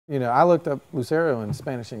You know, I looked up Lucero in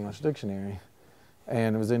Spanish English dictionary,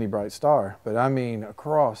 and it was Any Bright Star. But I mean,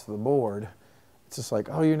 across the board, it's just like,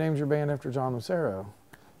 oh, you named your band after John Lucero.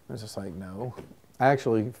 And it's just like, no. I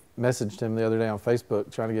actually messaged him the other day on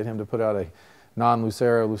Facebook trying to get him to put out a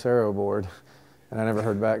non-Lucero board, and I never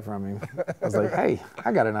heard back from him. I was like, hey,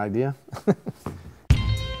 I got an idea.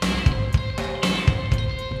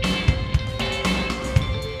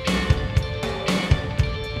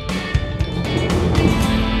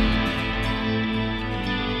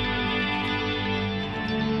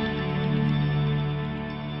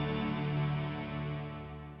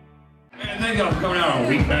 I think I'm coming out on a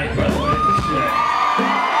week back, by the way. That's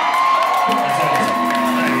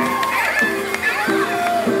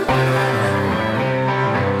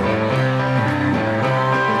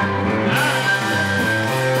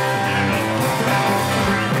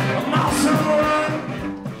awesome.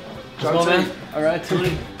 John C. All right,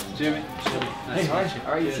 Tony. Jimmy. Nice to meet you.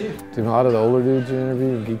 How are you too? Do a lot of the older dudes you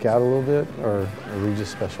interview geek out a little bit, or are we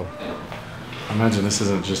just special? I imagine this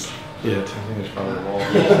isn't just it. I think it's probably a wall.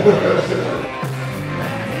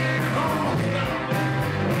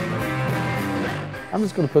 I'm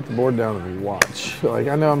just going to put the board down and watch. Like,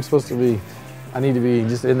 I know I'm supposed to be, I need to be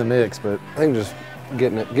just in the mix, but I think just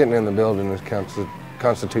getting in the building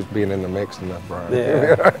constitutes being in the mix enough, Brian.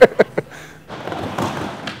 yeah.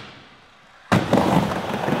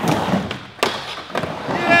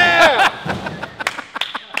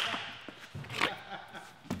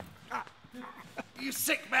 You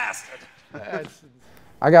sick bastard!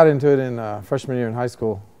 I got into it in freshman year in high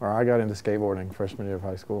school, or I got into skateboarding freshman year of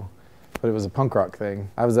high school, but it was a punk rock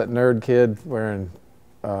thing. I was that nerd kid wearing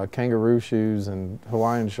kangaroo shoes and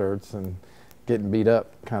Hawaiian shirts and getting beat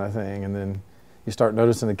up kind of thing, and then you start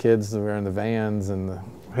noticing the kids wearing the Vans and the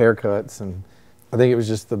haircuts, and I think it was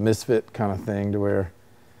just the misfit kind of thing to where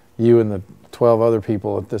you and the 12 other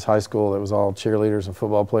people at this high school that was all cheerleaders and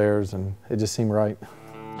football players, and it just seemed right.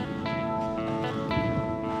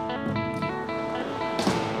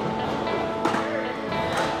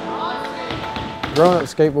 Growing up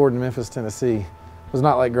skateboarding in Memphis, Tennessee was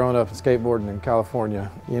not like growing up skateboarding in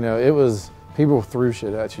California. You know, it was, people threw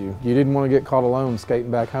shit at you. You didn't want to get caught alone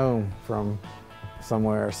skating back home from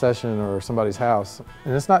somewhere, a session or somebody's house.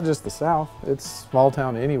 And it's not just the South, it's small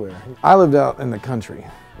town anywhere. I lived out in the country.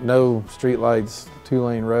 No street lights,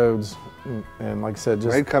 2-lane roads, and like I said,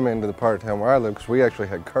 just... They'd come into the part of town where I live because we actually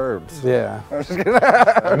had curbs. Yeah.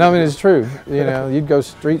 No, I mean, it's true. You know, you'd go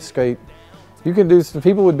street skate. You can do,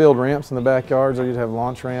 people would build ramps in the backyards, or you'd have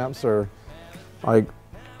launch ramps, or like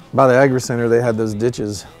by the Agri Center, they had those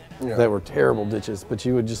ditches that were terrible ditches, but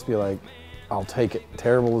you would just be like, I'll take it.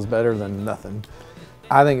 Terrible is better than nothing.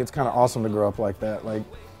 I think it's kind of awesome to grow up like that. Like,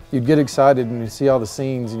 you'd get excited and you'd see all the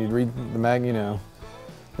scenes and you'd read the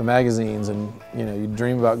magazines, and you'd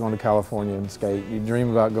dream about going to California and skate. You'd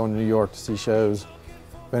dream about going to New York to see shows.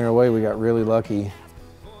 But in a way, we got really lucky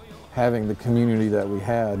having the community that we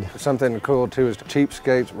had. Something cool too is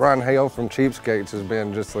Cheapskates. Ron Hale from Cheapskates has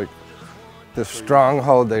been just like this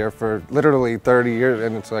stronghold there for literally 30 years,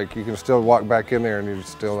 and it's like you can still walk back in there and you're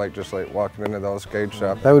still like just like walking into those skate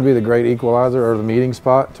shops. That would be the great equalizer, or the meeting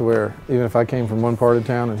spot, to where even if I came from one part of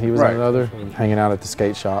town and he was in another, hanging out at the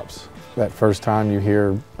skate shops. That first time you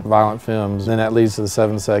hear Violent Femmes, then that leads to the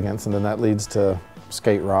 7 Seconds, and then that leads to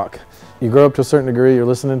skate rock. You grow up to a certain degree, you're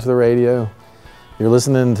listening to the radio, you're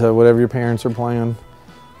listening to whatever your parents are playing,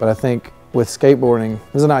 but I think with skateboarding,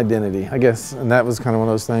 there's an identity, I guess, and that was kind of one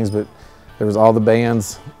of those things, but there was all the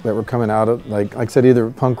bands that were coming out of, like I said,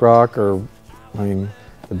 either punk rock or, I mean,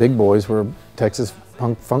 the big boys were Texas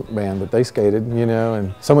punk funk band that they skated,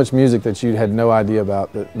 and so much music that you had no idea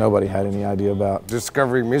about, that nobody had any idea about.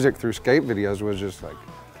 Discovering music through skate videos was just like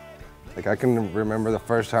I can remember the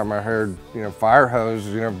first time I heard, Fire Hose,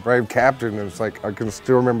 Brave Captain, and it's like, I can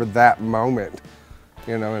still remember that moment.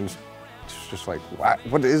 And it's just like,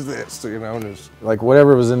 what is this? And it's like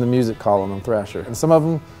whatever was in the music column on Thrasher. And some of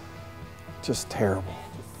them, just terrible,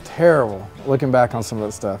 terrible. Looking back on some of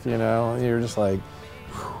that stuff, you're just like,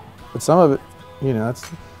 whew. But some of it,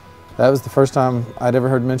 that was the first time I'd ever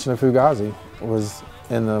heard mention of Fugazi. It was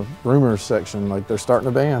in the rumors section, like they're starting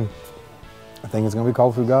a band. I think it's gonna be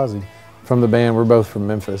called Fugazi. From the band, we're both from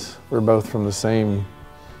Memphis. We're both from the same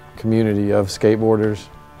community of skateboarders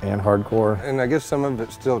and hardcore. And I guess some of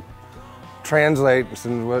it still translates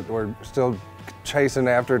in what we're still chasing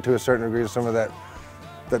after to a certain degree, some of that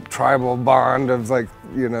tribal bond of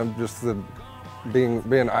just the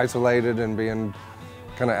being isolated and being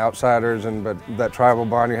kind of outsiders, but that tribal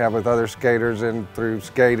bond you have with other skaters and through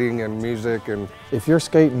skating and music. And if you're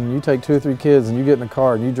skating, you take 2 or 3 kids and you get in a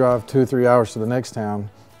car and you drive 2 or 3 hours to the next town,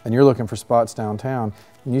 and you're looking for spots downtown,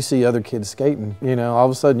 and you see other kids skating, you know, all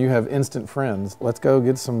of a sudden you have instant friends. Let's go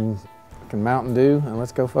get some fucking Mountain Dew and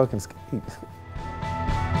let's go fucking skate.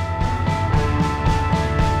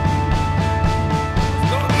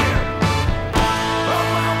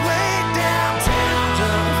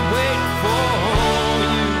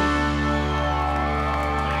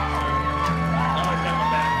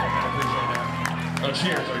 Oh,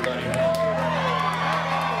 cheers, everybody.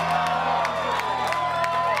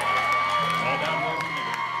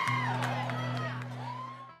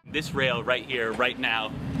 This rail right here, right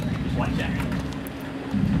now, just watch that.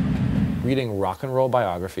 Reading rock and roll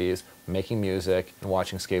biographies, making music, and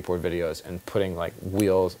watching skateboard videos, and putting like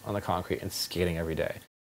wheels on the concrete and skating every day.